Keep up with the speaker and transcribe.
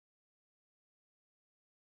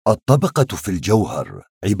الطبقة في الجوهر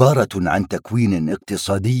عبارة عن تكوين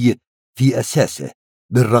اقتصادي في أساسه،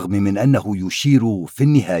 بالرغم من أنه يشير في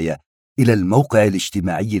النهاية إلى الموقع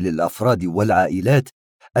الاجتماعي للأفراد والعائلات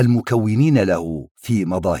المكونين له في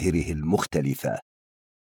مظاهره المختلفة.